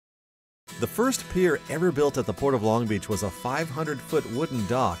The first pier ever built at the Port of Long Beach was a 500-foot wooden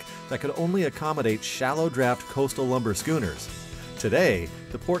dock that could only accommodate shallow draft coastal lumber schooners. Today,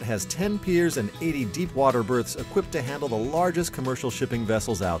 the port has 10 piers and 80 deep water berths equipped to handle the largest commercial shipping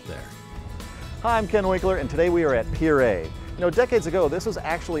vessels out there. Hi, I'm Ken Winkler, and today we are at Pier A. You know, decades ago, this was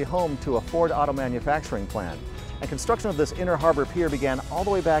actually home to a Ford auto manufacturing plant, and construction of this inner harbor pier began all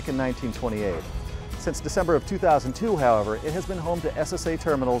the way back in 1928. Since December of 2002, however, it has been home to SSA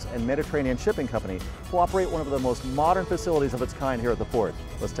Terminals and Mediterranean Shipping Company, who operate one of the most modern facilities of its kind here at the port.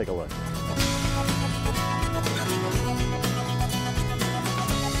 Let's take a look.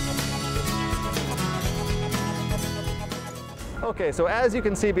 Okay, so as you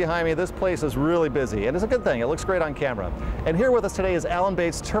can see behind me, this place is really busy, and it's a good thing. It looks great on camera. And here with us today is Alan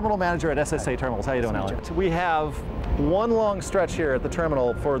Bates, Terminal Manager at SSA Terminals. How you doing, Alan? We have one long stretch here at the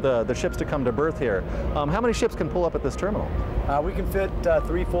terminal for the ships to come to berth here. How many ships can pull up at this terminal? We can fit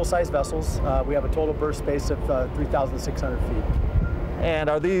 3 full-size vessels. We have a total berth space of 3,600 feet. And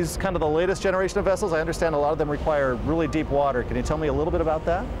are these kind of the latest generation of vessels? I understand a lot of them require really deep water. Can you tell me a little bit about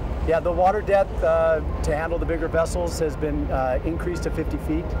that? Yeah, the water depth to handle the bigger vessels has been increased to 50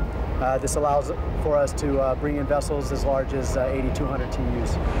 feet. This allows for us to bring in vessels as large as 8,200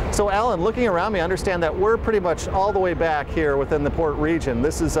 TEUs. So Alan, looking around me, I understand that we're pretty much all the way back here within the port region.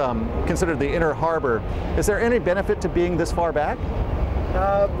 This is considered the inner harbor. Is there any benefit to being this far back?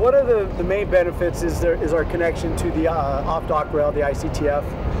 One of the main benefits is our connection to the off-dock rail, the ICTF.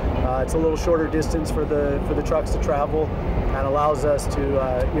 It's a little shorter distance for the trucks to travel, and allows us to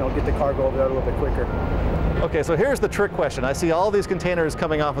get the cargo over there a little bit quicker. Okay, so here's the trick question. I see all these containers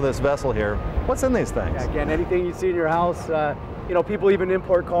coming off of this vessel here. What's in these things? Yeah, again, anything you see in your house. People even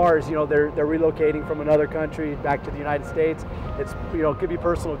import cars. They're relocating from another country back to the United States. It's it could be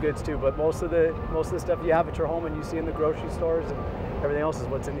personal goods too, but most of the stuff you have at your home and you see in the grocery stores and everything else is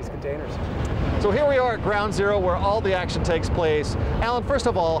what's in these containers. So here we are at Ground Zero, where all the action takes place. Alan, first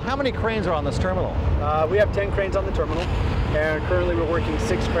of all, how many cranes are on this terminal? We have 10 cranes on the terminal, and currently we're working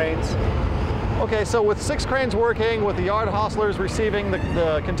 6 cranes. Okay, so with 6 cranes working, with the yard hostlers receiving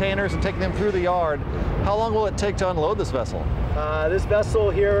the containers and taking them through the yard, how long will it take to unload this vessel? This vessel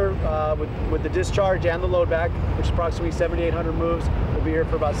here, with the discharge and the load back, which is approximately 7,800 moves, will be here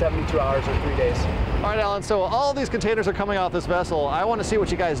for about 72 hours or 3 days. All right, Alan, so all these containers are coming off this vessel. I want to see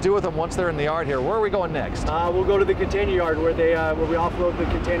what you guys do with them once they're in the yard here. Where are we going next? We'll go to the container yard where we offload the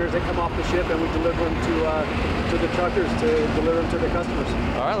containers that come off the ship, and we deliver them to the truckers to deliver them to the customers.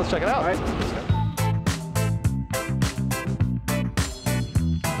 All right, let's check it out. All right.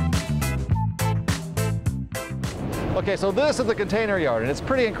 Okay, so this is the container yard, and it's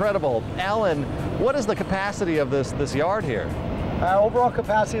pretty incredible. Alan, what is the capacity of this yard here? Overall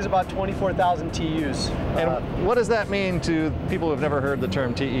capacity is about 24,000 TEUs. And what does that mean to people who have never heard the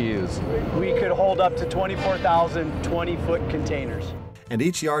term TEUs? We could hold up to 24,000 20-foot containers. And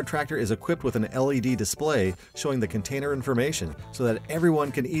each yard tractor is equipped with an LED display showing the container information so that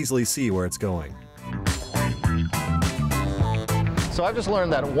everyone can easily see where it's going. So I've just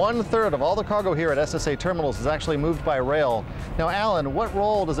learned that 1/3 of all the cargo here at SSA Terminals is actually moved by rail. Now, Alan, what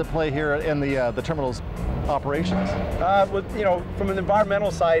role does it play here in the terminal's operations? From an environmental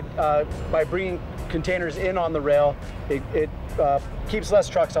side, by bringing containers in on the rail, it keeps less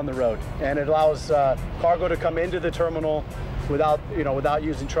trucks on the road, and it allows cargo to come into the terminal without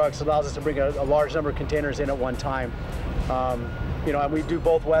using trucks. It allows us to bring a large number of containers in at one time. And we do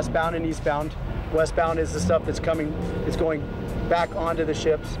both westbound and eastbound. Westbound is the stuff it's going back onto the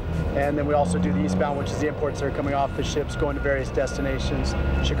ships, and then we also do the eastbound, which is the imports that are coming off the ships going to various destinations: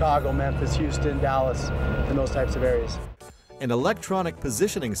 Chicago, Memphis, Houston, Dallas, and those types of areas. An electronic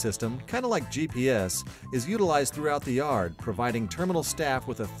positioning system, kind of like GPS, is utilized throughout the yard, providing terminal staff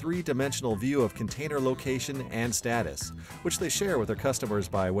with a 3-dimensional view of container location and status, which they share with their customers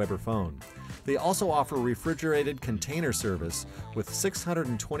by web or phone. They also offer refrigerated container service with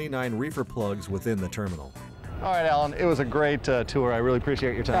 629 reefer plugs within the terminal. All right, Alan, it was a great tour. I really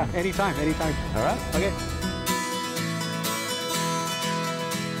appreciate your time. Yeah, anytime. All right. Okay.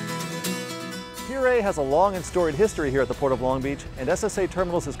 Pier A has a long and storied history here at the Port of Long Beach, and SSA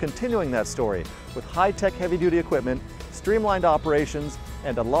Terminals is continuing that story with high-tech heavy-duty equipment, streamlined operations,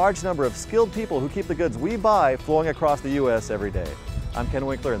 and a large number of skilled people who keep the goods we buy flowing across the U.S. every day. I'm Ken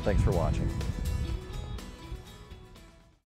Winkler, and thanks for watching.